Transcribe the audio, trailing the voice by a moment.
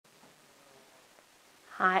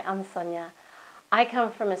Hi, I'm Sonya. I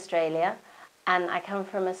come from Australia and I come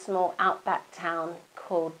from a small outback town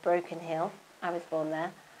called Broken Hill. I was born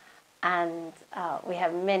there, and we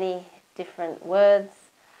have many different words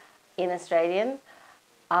in Australian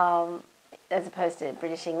as opposed to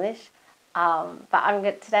British English.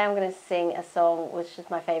 But today I'm going to sing a song which is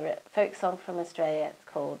my favourite folk song from Australia. It's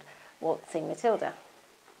called Waltzing Matilda.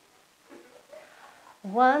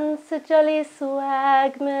 Once a jolly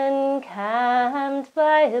swagman camped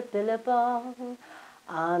by a billabong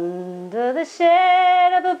under the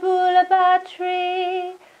shade of a boolaba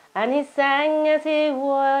tree, and he sang as he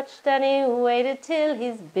watched and he waited till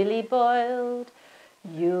his billy boiled.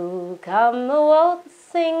 You'll come a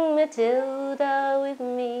waltzing Matilda with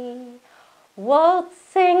me,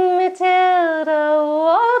 waltzing Matilda,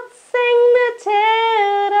 waltzing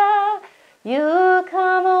Matilda, you'll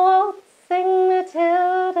come a waltzing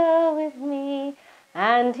Matilda with me.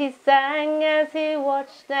 And he sang as he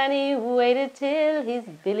watched and he waited till his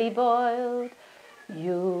billy boiled.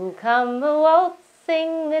 You'll come a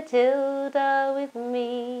waltzing Matilda with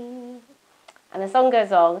me. And the song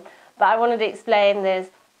goes on, but I wanted to explain there's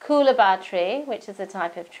coolabah tree, which is a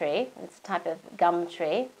type of tree, it's a type of gum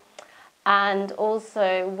tree, and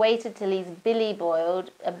also waited till he's billy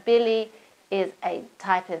boiled. A billy is a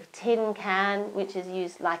type of tin can which is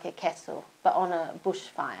used like a kettle, but on a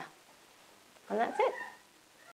bushfire. And that's it.